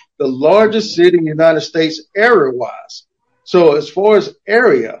actually the largest city in the United States area-wise. So as far as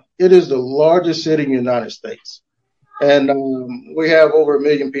area, it is the largest city in the United States. And we have over 1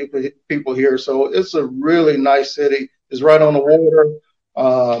 million people here. So it's a really nice city. It's right on the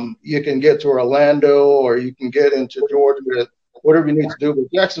water. You can get to Orlando or you can get into Georgia, whatever you need to do.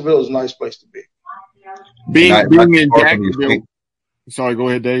 But Jacksonville is a nice place to be. Being in Jacksonville. Sorry, go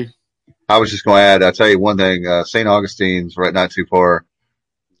ahead, Dave. I was just going to add, I'll tell you one thing, St. Augustine's right not too far.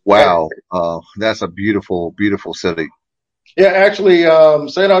 Wow. That's a beautiful, beautiful city. Yeah, actually,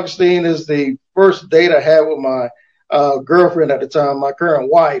 St. Augustine is the first date I had with my girlfriend at the time, my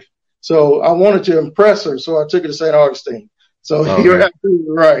current wife. So I wanted to impress her, so I took her to St. Augustine. So You're absolutely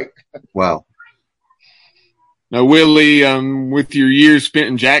right. Wow. Now, Willie, with your years spent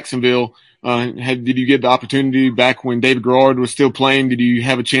in Jacksonville, did you get the opportunity back when David Garrard was still playing? Did you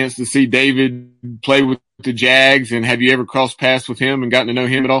have a chance to see David play with the Jags? And have you ever crossed paths with him and gotten to know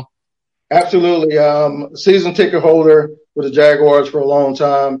him at all? Absolutely. Season ticket holder with the Jaguars for a long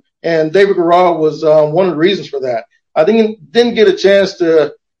time. And David Garrard was one of the reasons for that. I didn't get a chance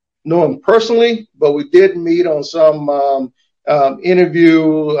to know him personally, but we did meet on some interview,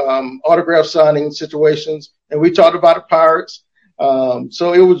 autograph signing situations, and we talked about the Pirates.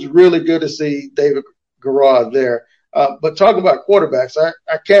 So it was really good to see David Garrard there. But talking about quarterbacks,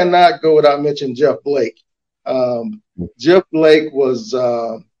 I cannot go without mentioning Jeff Blake. Jeff Blake was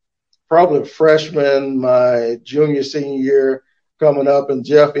probably a freshman my senior year coming up, and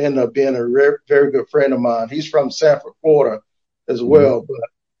Jeff ended up being a very good friend of mine. He's from Sanford, Florida as well. But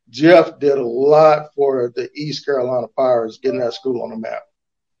Jeff did a lot for the East Carolina Pirates, getting that school on the map.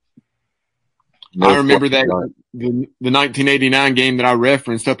 I remember that the 1989 game that I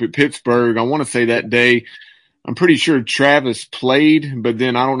referenced up at Pittsburgh. I want to say that day, I'm pretty sure Travis played, but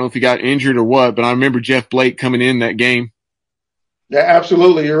then I don't know if he got injured or what, but I remember Jeff Blake coming in that game. Yeah,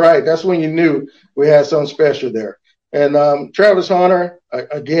 absolutely. You're right. That's when you knew we had something special there. And Travis Hunter,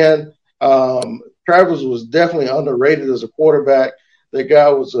 again, Travis was definitely underrated as a quarterback. The guy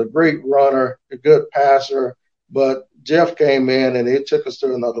was a great runner, a good passer, but Jeff came in and it took us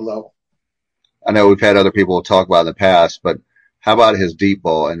to another level. I know we've had other people talk about it in the past, but how about his deep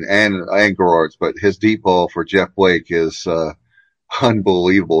ball and Garrard's, but his deep ball for Jeff Blake is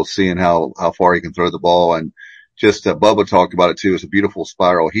unbelievable, seeing how far he can throw the ball. And just Bubba talked about it too. It's a beautiful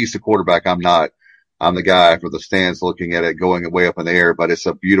spiral. He's the quarterback. I'm not. I'm the guy for the stands looking at it going way up in the air, but it's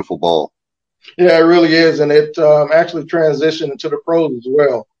a beautiful ball. Yeah, it really is. And it actually transitioned into the pros as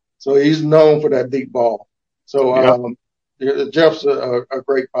well. So he's known for that deep ball. So Jeff's a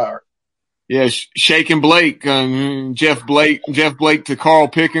great Pirate. Yeah, Shaking Blake, Jeff Blake to Carl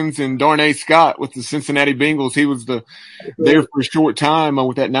Pickens and Darnay Scott with the Cincinnati Bengals. He was there for a short time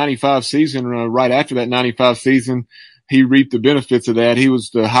with that 95 season. Right after that 95 season, he reaped the benefits of that. He was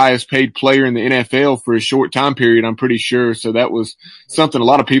the highest paid player in the NFL for a short time period, I'm pretty sure. So that was something a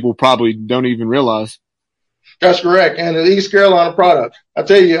lot of people probably don't even realize. That's correct. And the East Carolina product. I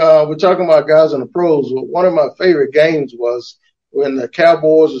tell you, we're talking about guys in the pros. One of my favorite games was when the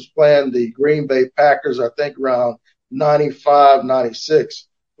Cowboys was playing the Green Bay Packers, I think around 95, 96,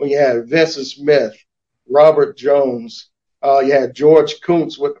 when you had Vincent Smith, Robert Jones, you had George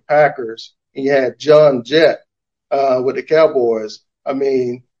Kuntz with the Packers, and you had John Jett with the Cowboys. I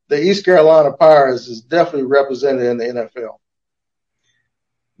mean, the East Carolina Pirates is definitely represented in the NFL.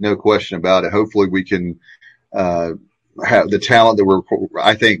 No question about it. Hopefully we can have the talent that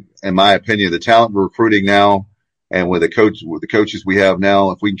I think, in my opinion, the talent we're recruiting now, and with the coaches we have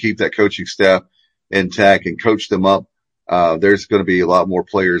now, if we can keep that coaching staff intact and coach them up, there's going to be a lot more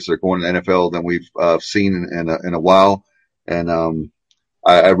players that are going to the NFL than we've seen in a while. And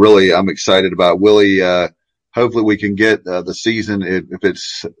I'm excited about Willie. Hopefully we can get the season, if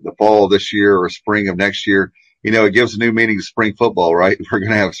it's the fall of this year or spring of next year. You know, it gives a new meaning to spring football, right? We're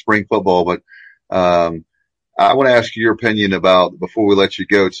going to have spring football, but I want to ask you your opinion about, before we let you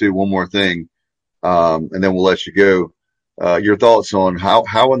go, too, one more thing. And then we'll let you go. Your thoughts on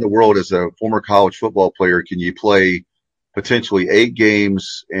how in the world, as a former college football player, can you play potentially 8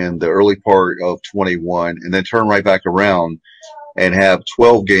 games in the early part of 21 and then turn right back around and have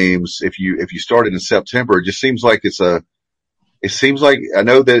 12 games if you started in September? It just seems like I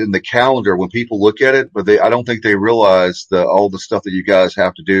know that in the calendar when people look at it, but I don't think they realize all the stuff that you guys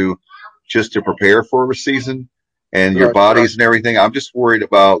have to do just to prepare for a season and your bodies and everything. I'm just worried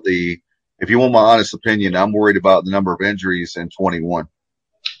about if you want my honest opinion, I'm worried about the number of injuries in 21.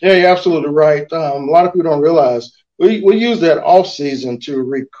 Yeah, you're absolutely right. A lot of people don't realize we use that off season to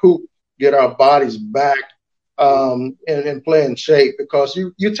recoup, get our bodies back, and play in shape, because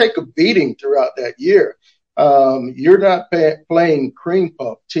you take a beating throughout that year. You're not playing cream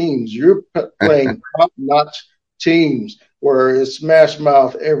puff teams. You're playing top-notch teams where it's smash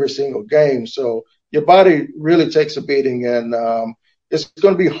mouth every single game. So your body really takes a beating, and it's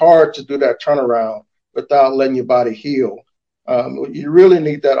going to be hard to do that turnaround without letting your body heal. You really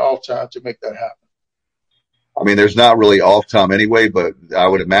need that off time to make that happen. I mean, there's not really off time anyway, but I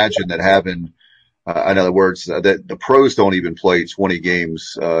would imagine that having, in other words, that the pros don't even play 20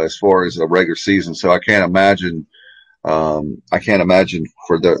 games as far as a regular season. So I can't imagine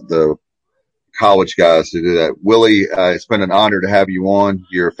for the college guys to do that. Willie, it's been an honor to have you on.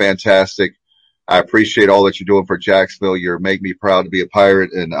 You're fantastic. I appreciate all that you're doing for Jacksonville. You're making me proud to be a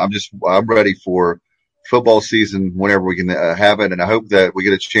Pirate, and I'm ready for football season whenever we can have it. And I hope that we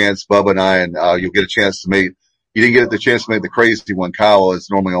get a chance, Bubba and I, and you'll get a chance to meet. You didn't get the chance to meet the crazy one. Kyle is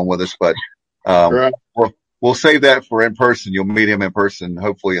normally on with us, but Right. we'll save that for in person. You'll meet him in person,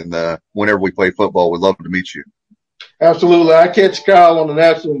 hopefully whenever we play football. We'd love to meet you. Absolutely. I catch Kyle on the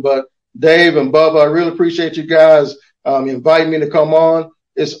next one, but Dave and Bubba, I really appreciate you guys inviting me to come on.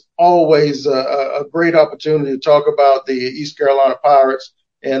 It's always a great opportunity to talk about the East Carolina Pirates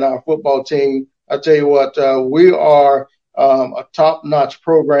and our football team. I tell you what, we are a top-notch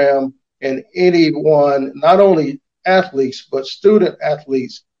program, and anyone, not only athletes, but student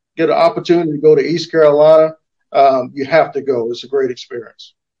athletes, get an opportunity to go to East Carolina, you have to go. It's a great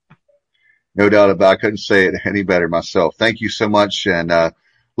experience. No doubt about it. I couldn't say it any better myself. Thank you so much, and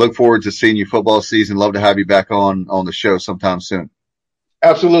look forward to seeing you football season. Love to have you back on the show sometime soon.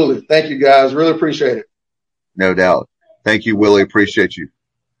 Absolutely. Thank you, guys. Really appreciate it. No doubt. Thank you, Willie. Appreciate you.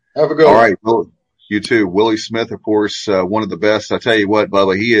 Have a good All one. right. Well, you too. Willie Smith, of course, one of the best. I tell you what,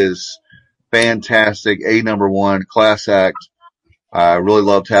 Bubba, he is fantastic. Number one, class act. I really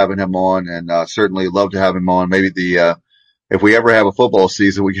loved having him on, and certainly love to have him on. Maybe if we ever have a football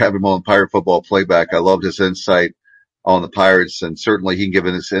season, we have him on Pirate Football Playback. I loved his insight on the Pirates, and certainly he can give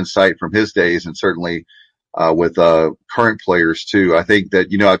us insight from his days, and certainly with current players too. I think that,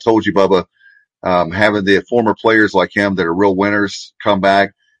 I told you, Bubba, having the former players like him that are real winners come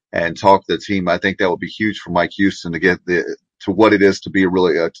back and talk to the team, I think that would be huge for Mike Houston to get to what it is to be a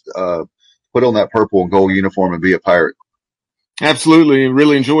really put on that purple and gold uniform and be a Pirate. Absolutely.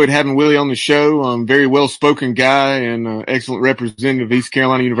 Really enjoyed having Willie on the show. Very well-spoken guy and excellent representative of East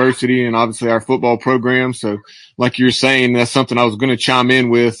Carolina University and obviously our football program. So like you're saying, that's something I was going to chime in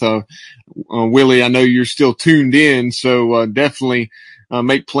with. Willie, I know you're still tuned in, so definitely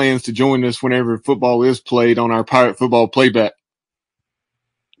make plans to join us whenever football is played on our Pirate Football Playback.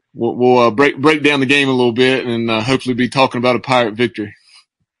 We'll break down the game a little bit and hopefully be talking about a Pirate victory.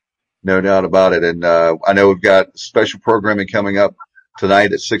 No doubt about it. And I know we've got special programming coming up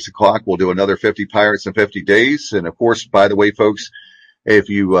tonight at 6:00. We'll do another 50 Pirates in 50 days. And of course, by the way, folks, if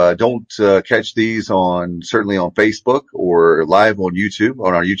you don't catch these certainly on Facebook or live on YouTube,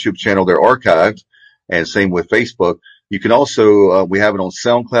 on our YouTube channel, they're archived. And same with Facebook. You can also, we have it on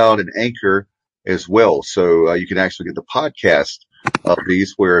SoundCloud and Anchor as well. So you can actually get the podcast of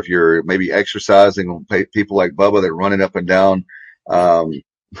these, where if you're maybe exercising, people like Bubba that are running up and down,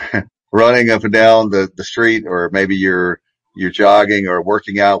 running up and down the street, or maybe you're jogging or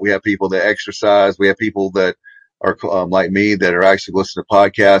working out. We have people that exercise. We have people that are like me that are actually listening to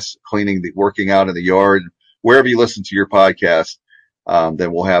podcasts, working out in the yard. Wherever you listen to your podcast,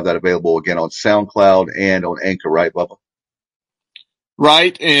 then we'll have that available again on SoundCloud and on Anchor, right, Bubba?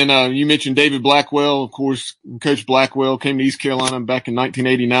 Right. And you mentioned David Blackwell. Of course, Coach Blackwell came to East Carolina back in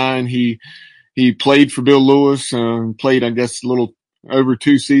 1989. He played for Bill Lewis, played, I guess, a little over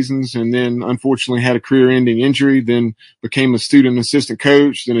 2 seasons, and then unfortunately had a career-ending injury, then became a student assistant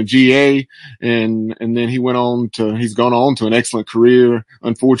coach, then a GA, and then he's gone on to an excellent career.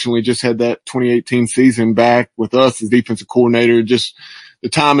 Unfortunately, just had that 2018 season back with us as defensive coordinator. Just the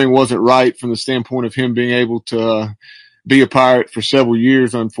timing wasn't right from the standpoint of him being able to be a Pirate for several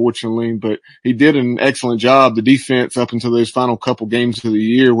years, unfortunately, but he did an excellent job. The defense up until those final couple games of the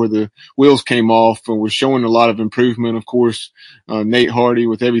year where the wheels came off and was showing a lot of improvement. Of course, Nate Hardy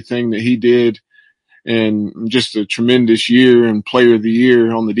with everything that he did, and just a tremendous year and player of the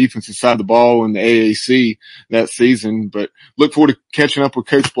year on the defensive side of the ball in the AAC that season. But look forward to catching up with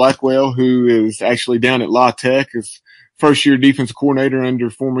Coach Blackwell, who is actually down at La Tech as first year defensive coordinator under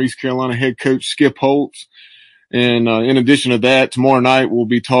former East Carolina head coach Skip Holtz. And in addition to that, tomorrow night we'll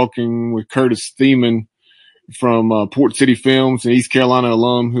be talking with Curtis Thiemann from Port City Films, an East Carolina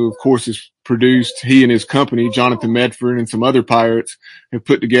alum who, of course, has produced. He and his company, Jonathan Medford, and some other Pirates have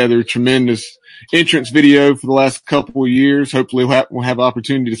put together a tremendous entrance video for the last couple of years. Hopefully we'll have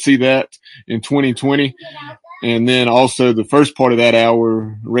opportunity to see that in 2020. And then also the first part of that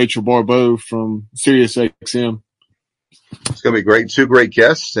hour, Rachel Barbeau from Sirius XM. It's going to be great. Two great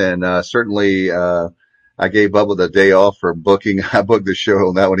guests, and certainly I gave Bubba the day off for booking. I booked the show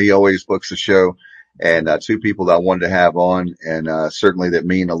on that one. He always books the show. And two people that I wanted to have on, and certainly that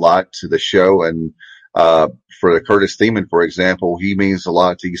mean a lot to the show. And for the Curtis Thiemann, for example, he means a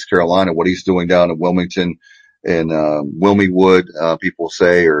lot to East Carolina, what he's doing down in Wilmington and Wilmingwood, people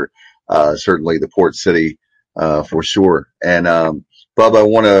say, or certainly the Port City for sure. And Bubba, I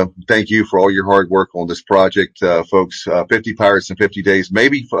want to thank you for all your hard work on this project, folks. 50 Pirates in 50 days.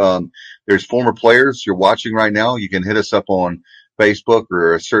 Maybe there's former players you're watching right now. You can hit us up on Facebook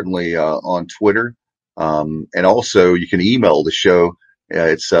or certainly on Twitter. And also you can email the show.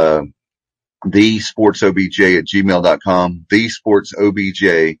 It's thesportsobj@gmail.com,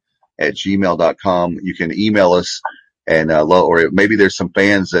 thesportsobj@gmail.com. You can email us, and or maybe there's some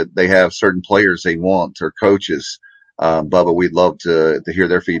fans that they have certain players they want or coaches. Bubba, we'd love to hear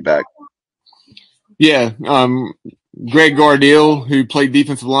their feedback. Yeah. Greg Gardill, who played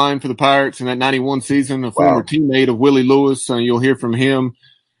defensive line for the Pirates in that 91 season, a former teammate of Willie Lewis. You'll hear from him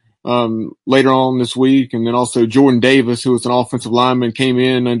later on this week. And then also Jordan Davis, who was an offensive lineman, came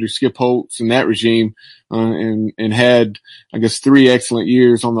in under Skip Holtz in that regime, and had, I guess, 3 excellent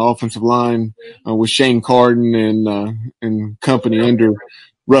years on the offensive line, with Shane Carden and company under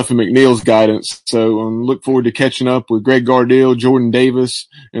Ruffin McNeil's guidance. So look forward to catching up with Greg Gardill, Jordan Davis,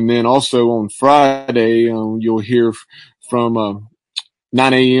 and then also on Friday, you'll hear from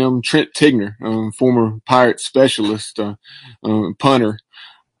 9 a.m. Trent Tigner, former Pirates specialist, punter,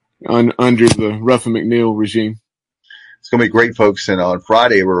 under the Ruffin McNeil regime. It's going to be great, folks. And on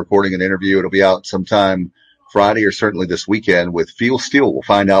Friday, we're recording an interview. It'll be out sometime Friday or certainly this weekend with Phil Steele. We'll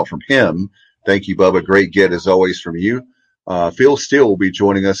find out from him. Thank you, Bubba. Great get as always from you. Phil Steele will be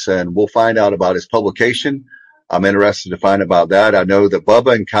joining us, and we'll find out about his publication. I'm interested to find about that. I know that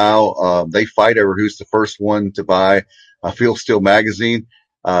Bubba and Kyle, they fight over who's the first one to buy a Phil Steele magazine.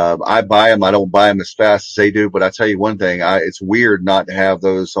 I buy them. I don't buy them as fast as they do, but I tell you one thing, it's weird not to have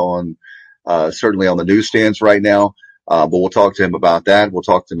those on, certainly on the newsstands right now. But we'll talk to him about that. We'll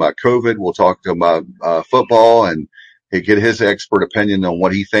talk to him about COVID. We'll talk to him about, football, and he'll get his expert opinion on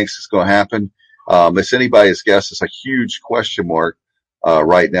what he thinks is going to happen. It's anybody's guess. It's a huge question mark,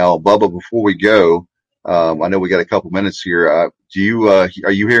 right now. Bubba, before we go, I know we got a couple minutes here. Are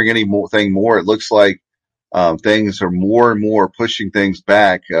you hearing anything more? It looks like, things are more and more pushing things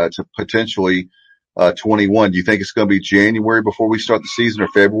back, to potentially, 21. Do you think it's going to be January before we start the season, or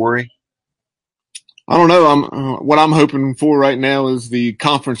February? I don't know. What I'm hoping for right now is the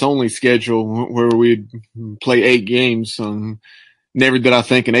conference only schedule where we'd play 8 games. Never did I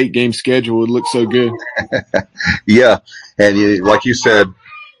think an 8-game schedule would look so good. Yeah. And like you said,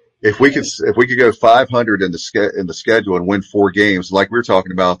 if we could go 500 in the schedule and win 4 games, like we were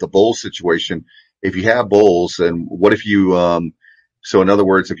talking about the bowl situation, if you have bowls, and what if you, so in other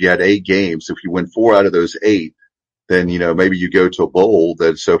words, if you had 8 games, if you win 4 out of those 8, then, maybe you go to a bowl.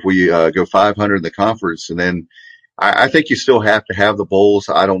 So if we, go 500 in the conference, and then I think you still have to have the bowls.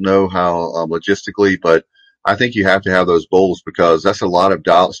 I don't know how, logistically, but I think you have to have those bowls, because that's a lot of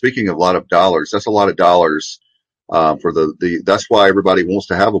dollars. Speaking of a lot of dollars, that's a lot of dollars, for that's why everybody wants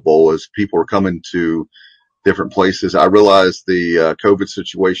to have a bowl, is people are coming to different places. I realize the, COVID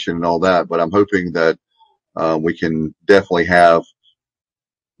situation and all that, but I'm hoping that, we can definitely have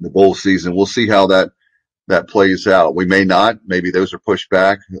the bowl season. We'll see how that plays out. We may not, maybe those are pushed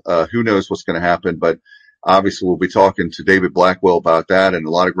back. Who knows what's going to happen, but obviously we'll be talking to David Blackwell about that and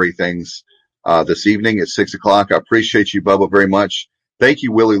a lot of great things, this evening at 6:00. I appreciate you, Bubba, very much. Thank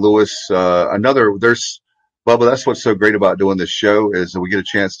you, Willie Lewis. Bubba, that's what's so great about doing this show, is that we get a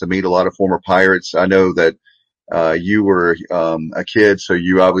chance to meet a lot of former Pirates. I know that, you were, a kid, so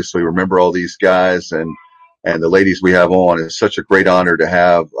you obviously remember all these guys and the ladies we have on. It's such a great honor to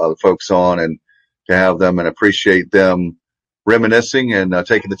have, the folks on and to have them, and appreciate them reminiscing and,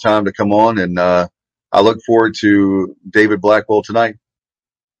 taking the time to come on. And, I look forward to David Blackwell tonight.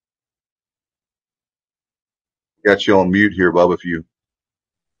 Got you on mute here, Bubba, if you.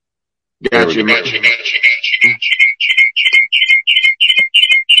 Got you.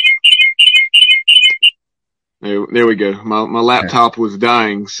 There we go. My laptop was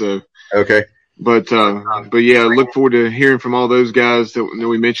dying, so. Okay. But yeah, look forward to hearing from all those guys that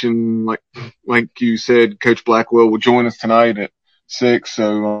we mentioned. Like you said, Coach Blackwell will join us tonight at 6.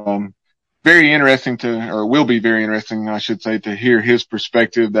 So, very interesting or will be very interesting, I should say, to hear his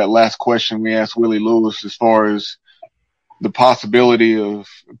perspective. That last question we asked Willie Lewis, as far as the possibility of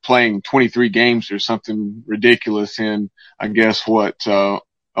playing 23 games or something ridiculous in, I guess,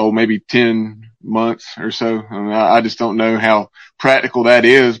 maybe 10 months or so. I mean, I just don't know how practical that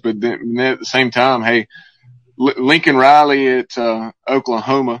is. But then at the same time, hey, Lincoln Riley at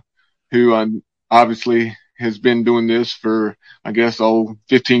Oklahoma, who obviously has been doing this for, I guess,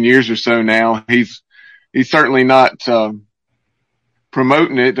 15 years or so now. He's certainly not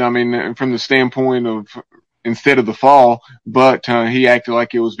promoting it. I mean, from the standpoint of instead of the fall, but he acted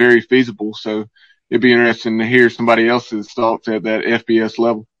like it was very feasible. So it'd be interesting to hear somebody else's thoughts at that FBS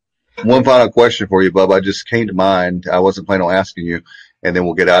level. One final question for you, Bub. I just came to mind. I wasn't planning on asking you, and then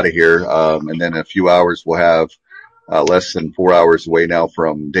we'll get out of here. And then in a few hours, we'll have less than 4 hours away now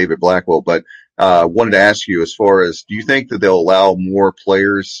from David Blackwell. But wanted to ask you, as far as, do you think that they'll allow more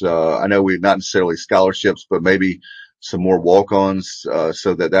players? I know we're not necessarily scholarships, but maybe some more walk-ons,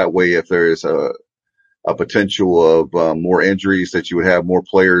 so that way, if there is a potential of more injuries, that you would have more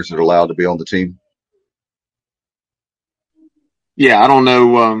players that are allowed to be on the team? Yeah, I don't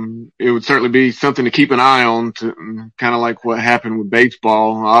know. It would certainly be something to keep an eye on, to kind of like what happened with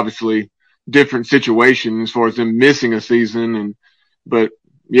baseball. Obviously, different situation as far as them missing a season, but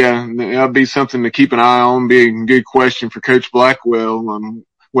yeah, that'll be something to keep an eye on. Be a good question for Coach Blackwell on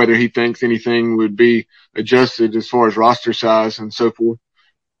whether he thinks anything would be adjusted as far as roster size and so forth.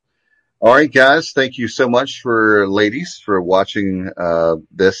 All right, guys. Thank you so much ladies, for watching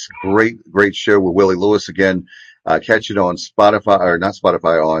this great show with Willie Lewis. Again, catch it on Spotify, or not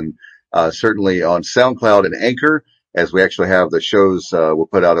Spotify, on certainly on SoundCloud and Anchor, as we actually have the shows we'll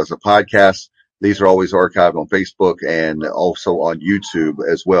put out as a podcast. These are always archived on Facebook and also on YouTube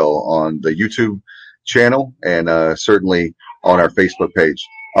as well, on the YouTube channel, and certainly on our Facebook page.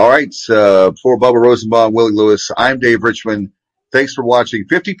 All right. For Bubba Rosenbaum, Willie Lewis, I'm Dave Richmond. Thanks for watching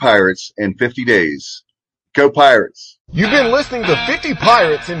 50 Pirates in 50 Days. Go Pirates! You've been listening to 50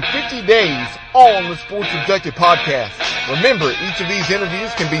 Pirates in 50 Days, all on the Sports Objective Podcast. Remember, each of these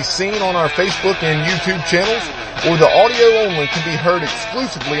interviews can be seen on our Facebook and YouTube channels, or the audio only can be heard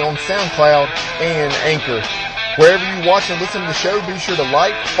exclusively on SoundCloud and Anchor. Wherever you watch and listen to the show, be sure to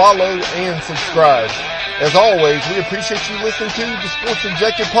like, follow, and subscribe. As always, we appreciate you listening to the Sports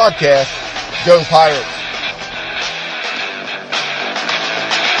Objective Podcast. Go Pirates!